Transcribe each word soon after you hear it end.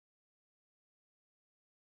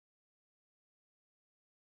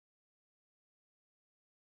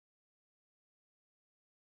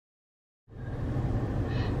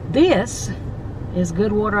This is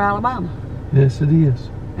Goodwater, Alabama. Yes, it is.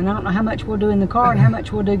 And I don't know how much we'll do in the car and how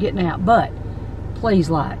much we'll do getting out, but please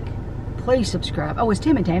like, please subscribe. Oh, it's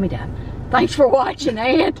Tim and Tammy time. Thanks for watching,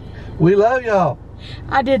 and we love y'all.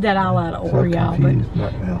 I did that all out of order, y'all, but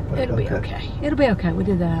right now, it'll be okay. It'll be okay. We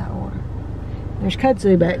did that out of order. There's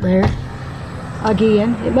kudzu back there.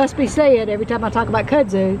 Again, it must be said every time I talk about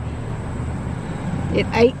kudzu, it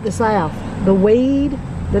ate the South. The weed,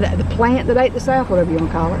 the plant that ate the South, whatever you want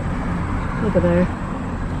to call it. Look at there.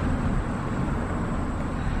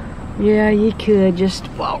 Yeah, you could just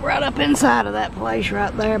walk right up inside of that place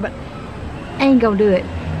right there, but ain't gonna do it.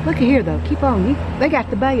 Look at here though, keep on. They got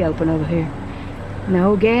the bay open over here.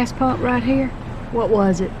 No gas pump right here. What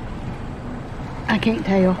was it? I can't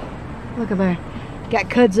tell. Look at there. Got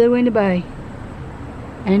kudzu in the bay.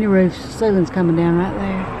 And the roof ceiling's coming down right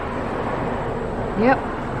there. Yep,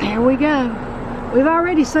 there we go. We've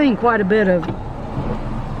already seen quite a bit of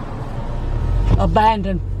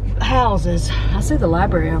abandoned houses. I see the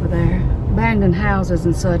library over there. Abandoned houses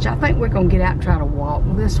and such. I think we're gonna get out and try to walk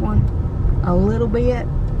this one a little bit.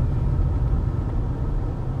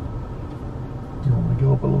 You want me to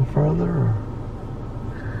go up a little further, or?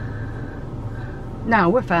 No,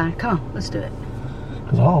 we're fine. Come on, let's do it.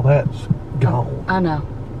 Because all that's gone. I know.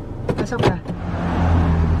 That's okay.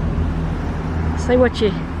 See what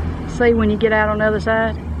you see when you get out on the other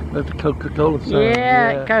side? That's the Coca-Cola sign.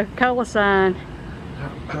 Yeah, Coca-Cola sign.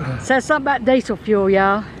 Says something about diesel fuel,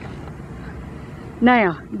 y'all.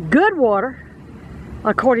 Now, Goodwater,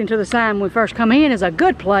 according to the sign when we first come in, is a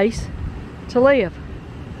good place to live.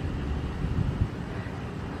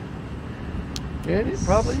 Yeah, it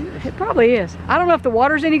probably is. It probably is. I don't know if the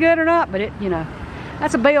water's any good or not, but it, you know.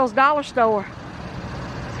 That's a Bill's Dollar Store.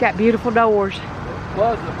 It's got beautiful doors. It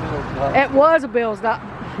was a Bill's Dollar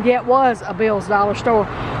Store. It was a Bill's Dollar Store.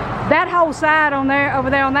 That whole side on there, over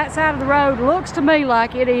there on that side of the road, looks to me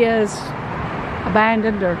like it is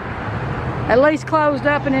abandoned or at least closed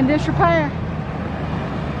up and in disrepair.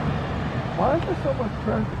 Why is there so much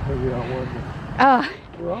traffic here, I wonder?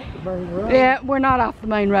 We're off the main road. Yeah, we're not off the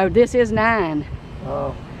main road. This is 9.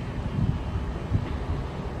 Oh.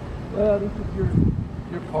 Well, this is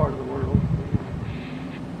your part of the world.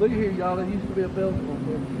 Look here, y'all. There used to be a building right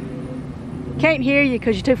there. Can't hear you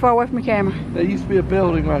because you're too far away from the camera. There used to be a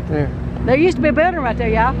building right there. There used to be a building right there,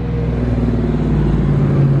 y'all.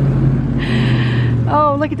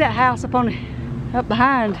 Oh, look at that house up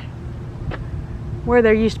behind where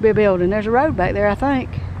there used to be a building. There's a road back there, I think.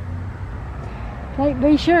 Can't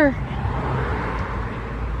be sure.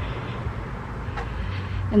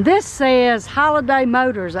 And this says Holiday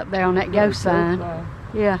Motors up there on that ghost sign.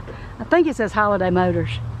 Yeah, I think it says Holiday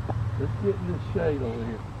Motors. Let's get in this shade over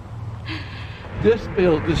here. This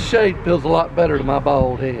shade feels a lot better to my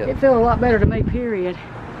bald head. It feels a lot better to me, period.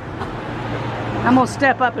 I'm gonna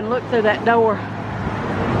step up and look through that door.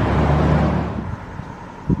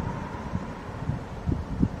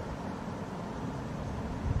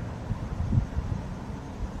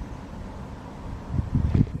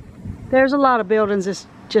 There's a lot of buildings that's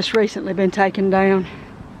just recently been taken down.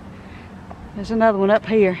 There's another one up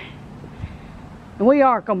here. And we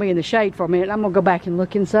are gonna be in the shade for a minute. I'm gonna go back and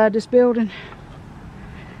look inside this building.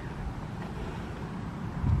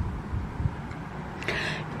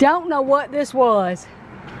 Don't know what this was.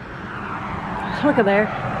 Look at there.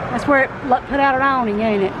 That's where it put out an awning,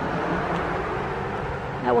 ain't it?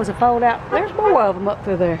 That was a fold out. There's more of them up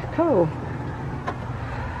through there. Cool.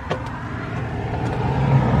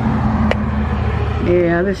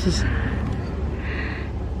 Yeah, this is,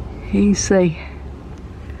 you can see,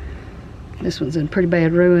 this one's in pretty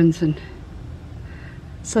bad ruins and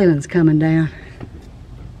ceiling's coming down.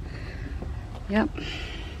 Yep.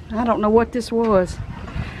 I don't know what this was.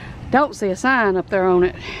 Don't see a sign up there on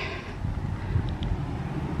it.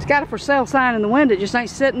 It's got a for sale sign in the window, it just ain't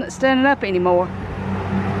standing up anymore.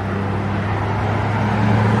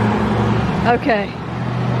 Okay.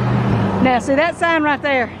 Now see that sign right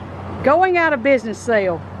there? Going out of business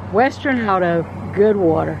sale. Western Auto,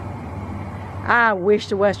 Goodwater. I wish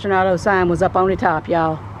the Western Auto sign was up on the top,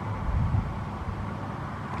 y'all.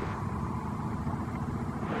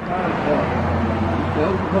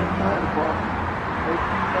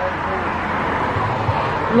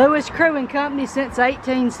 Lewis Crewing Company since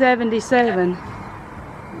 1877. Look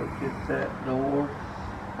at that door.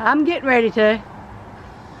 I'm getting ready to.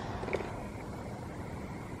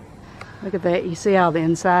 Look at that. You see all the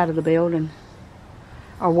inside of the building.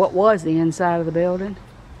 Or what was the inside of the building.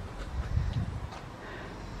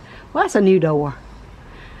 Well, that's a new door.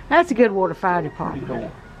 That's a Goodwater Fire Department.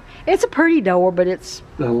 Door. It's a pretty door, but it's...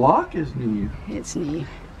 The lock is new. It's new.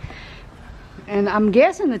 And I'm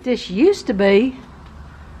guessing that this used to be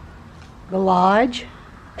the lodge,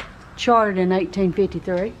 chartered in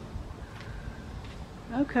 1853.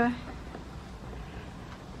 Okay.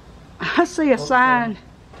 I see a sign.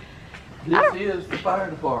 This is the fire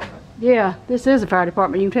department. Yeah, this is the fire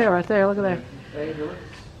department. You can tell right there. Look at there.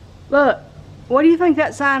 Look, what do you think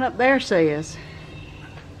that sign up there says?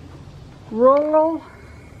 Rural,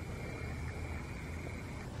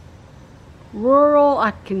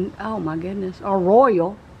 oh my goodness, or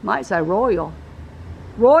Royal, might say Royal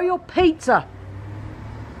Pizza.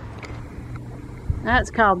 That's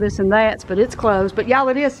called This and That's, but it's closed. But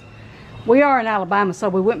y'all, we are in Alabama, so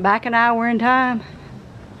we went back an hour in time.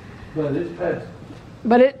 But it's past.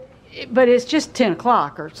 But it's just 10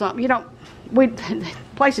 o'clock or something.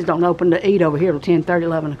 Places don't open to eat over here till 10:30,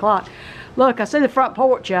 11 o'clock. Look, I see the front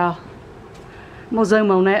porch, y'all. I'm gonna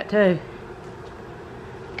zoom on that too.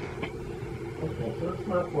 Okay, so it's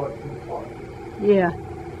not what you thought. Yeah.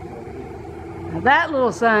 Now that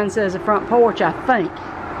little sign says the front porch, I think.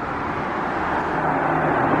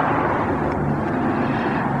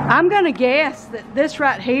 I'm gonna guess that this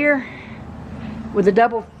right here, with the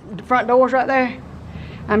double front doors right there,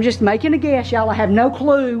 I'm just making a guess, y'all. I have no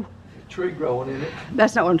clue. Tree growing in it.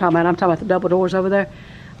 That's not what I'm talking about. I'm talking about the double doors over there.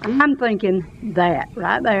 I'm thinking that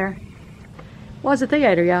right there was a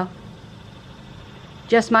theater, y'all.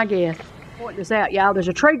 Just my guess. Point this out, y'all. There's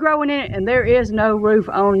a tree growing in it, and there is no roof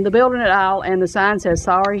on the building at all, and the sign says,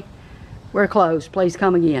 "Sorry, we're closed. Please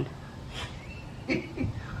come again."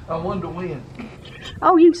 I wonder when.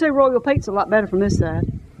 Oh, you can see Royal Pizza a lot better from this side.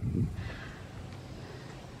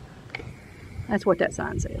 That's what that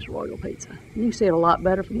sign says, Royal Pizza. You can see it a lot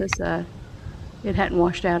better from this side. It hadn't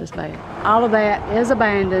washed out as bad. All of that is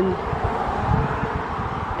abandoned.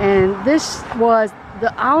 And this was,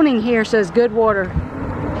 the awning here says Goodwater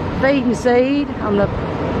Feed and Seed on the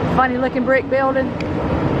funny looking brick building.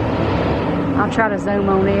 I'll try to zoom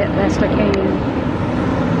on it best I can.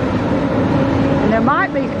 And there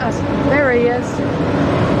might be, there he is.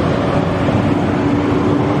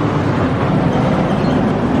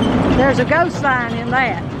 There's a ghost sign in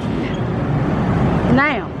that.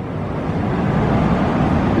 Now.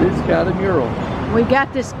 It's got a mural. We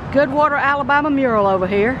got this Goodwater, Alabama mural over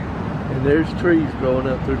here. And there's trees growing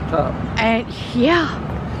up through the top. And yeah,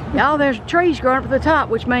 y'all, there's trees growing up to the top,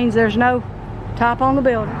 which means there's no top on the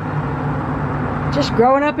building. Just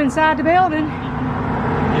growing up inside the building.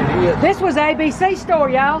 It is. This was ABC store,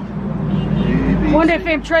 y'all. Wonder if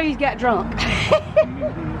them trees got drunk.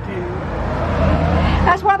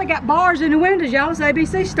 That's why they got bars in the windows, y'all. It's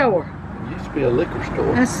ABC store. It used to be a liquor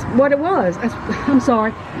store. That's what it was. I'm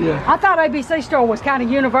sorry. Yeah. I thought ABC store was kind of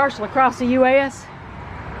universal across the U.S.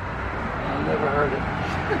 I never heard it.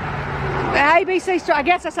 The ABC store, I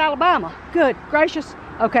guess that's Alabama. Good gracious.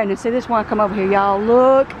 Okay, now see this one, I come over here, y'all.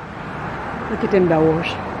 Look at them doors.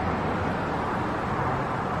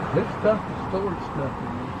 This stuff is storage stuff in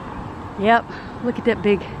there. Yep, look at that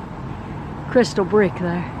big crystal brick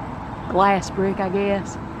there. Glass brick, I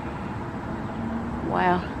guess.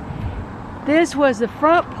 Wow. This was the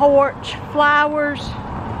front porch, flowers,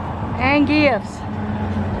 and gifts.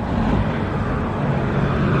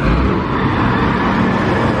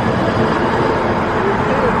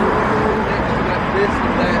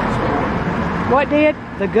 What did?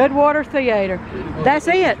 The Goodwater Theater. That's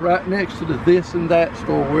it. Right next to the This and That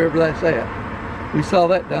store, wherever that's at. We saw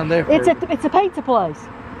that down there. It's a pizza place.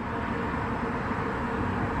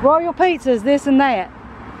 Royal Pizza is This and That.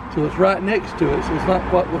 So it's right next to it, so it's not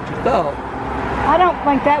quite what you thought. I don't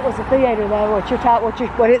think that was a theater though,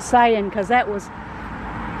 what it's saying, because that was.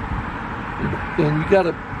 And you got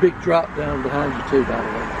a big drop down behind you too, by the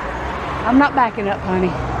way. I'm not backing up, honey.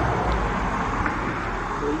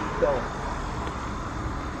 Please don't.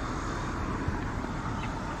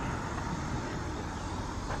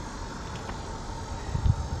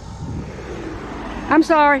 I'm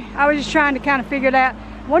sorry. I was just trying to kind of figure it out.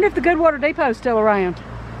 Wonder if the Goodwater Depot's still around.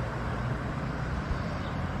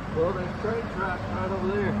 Well, there's train tracks right over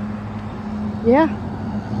there. Yeah.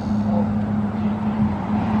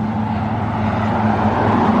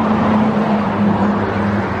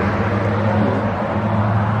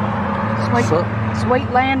 Sweet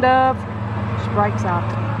land of. Just breaks off.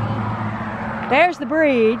 There's the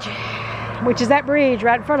bridge, which is that bridge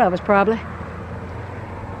right in front of us, probably.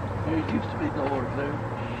 There used to be doors there.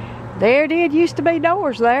 There did used to be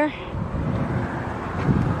doors there.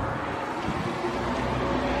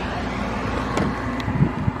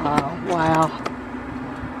 Oh, wow.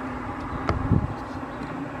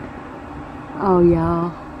 Oh,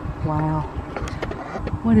 y'all. Wow.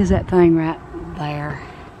 What is that thing right there?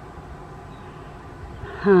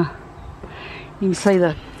 Huh. You can see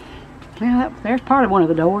the, well, there's part of one of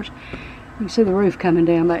the doors. You can see the roof coming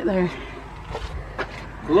down back there.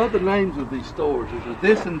 I love the names of these stores. There's a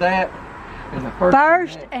this and that, and the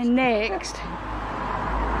First and next.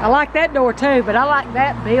 I like that door too, but I like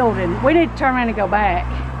that building. We need to turn around and go back.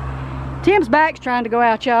 Tim's back's trying to go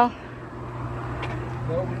out, y'all.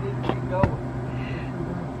 Well, we need to keep going.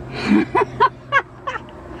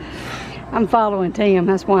 I'm following Tim,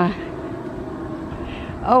 that's why.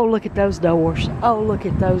 Oh, look at those doors. Oh, look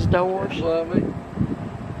at those doors. That's what I mean.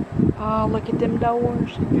 Oh, look at them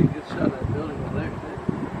doors. You can get shot of that building over there,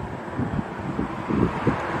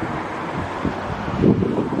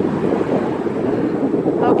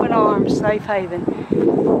 too. Open arms, safe haven.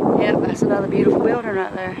 Yep, that's another beautiful building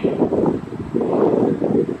right there.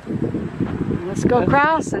 Let's go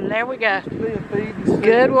across, and there we go.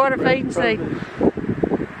 Goodwater Feed and Seed.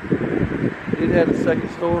 It had a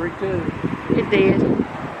second story too. It did.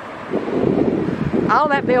 All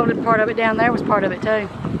that building, part of it down there was part of it too.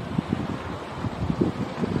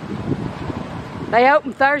 They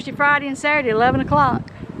open Thursday, Friday, and Saturday, 11 o'clock.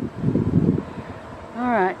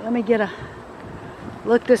 All right, let me get a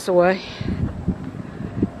look this way.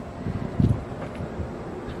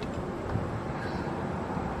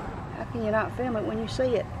 How can you not film it when you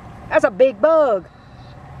see it? That's a big bug.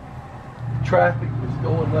 Traffic is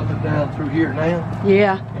going up and down through here now.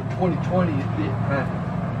 Yeah. In 2020, it didn't happen.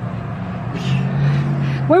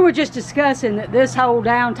 We were just discussing that this whole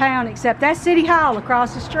downtown, except that's City Hall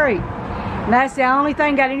across the street. And that's the only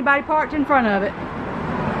thing got anybody parked in front of it.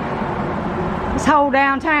 This whole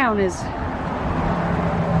downtown is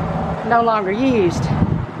no longer used.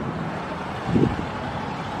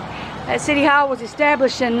 That City Hall was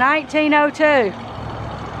established in 1902.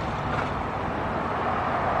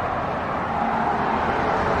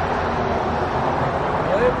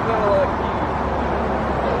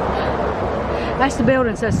 That's the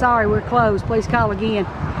building that says, sorry, we're closed. Please call again.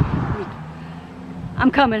 I'm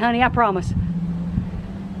coming, honey, I promise.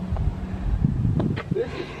 This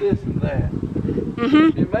is this and that.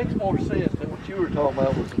 It makes more sense than what you were talking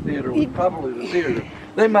about with the theater, was probably the theater.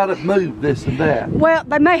 They might have moved this and that. Well,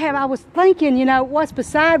 they may have. I was thinking, you know, what's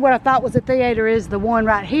beside what I thought was the theater is the one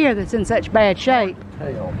right here that's in such bad shape.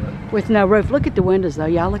 With no roof. Look at the windows though,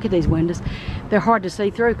 y'all. Look at these windows. They're hard to see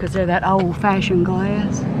through because they're that old-fashioned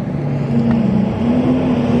glass.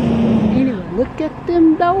 Anyway, look at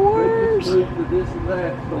them doors. This and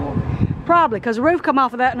that store. Probably, because the roof come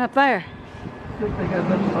off of that and up there. I think they got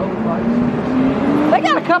enough solar lights. They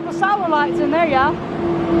got a couple of solar lights in there, y'all.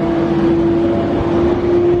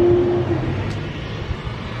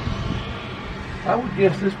 I would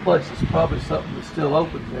guess this place is probably something that's still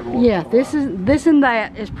open every once in a while. This and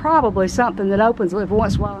that is probably something that opens every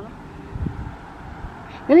once in a while.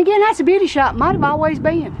 Then again, that's a beauty shop. Might have always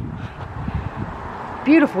been.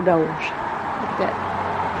 Beautiful doors. Look at that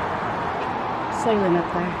ceiling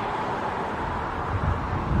up there.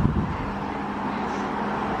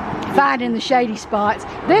 Finding the shady spots.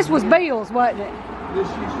 This was Bill's, wasn't it? This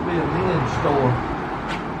used to be a men's store.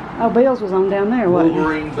 Oh, Bill's was on down there, wasn't it?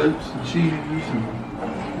 Wolverine boots and shoes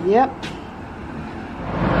and... Yep.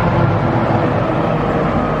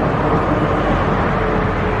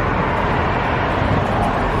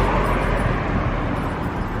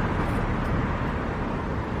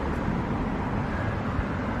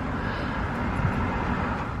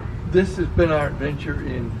 This has been our adventure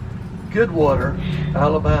in Goodwater,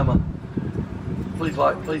 Alabama. Please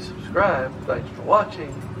like, please subscribe. Thanks for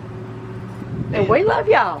watching. And we love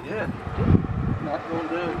y'all. Yeah. Not gonna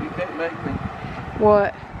do it. You can't make me.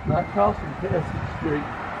 What? Not crossing Casket Street.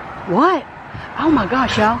 What? Oh my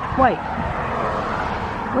gosh, y'all. Wait.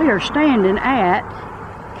 We are standing at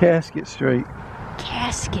Casket Street.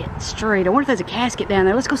 Casket Street. I wonder if there's a casket down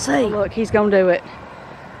there. Let's go see. Oh, look, he's gonna do it.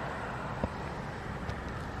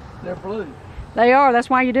 They're blue. They are. That's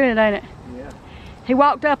why you're doing it, ain't it? Yeah. He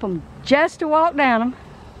walked up them just to walk down them.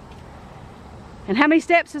 And how many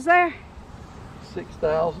steps is there?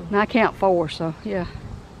 6,000. I count 4, so yeah.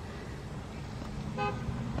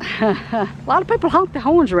 A lot of people honk their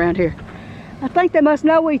horns around here. I think they must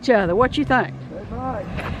know each other. What you think? That's right.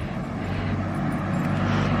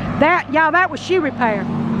 That was shoe repair.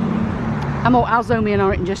 I'll zoom in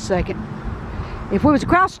on it in just a second. If we was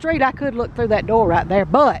across the street, I could look through that door right there,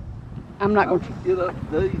 but I'm not going to get up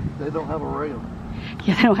these. They don't have a rail.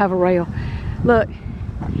 Yeah, they don't have a rail. Look,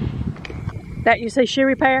 that you see shoe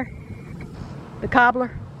repair? The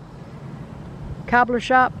cobbler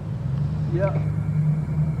shop? Yeah.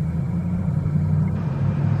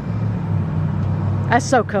 That's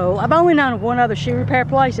so cool. I've only known of one other shoe repair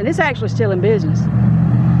place, and it's actually still in business.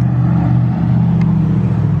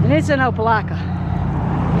 And it's in Opelika.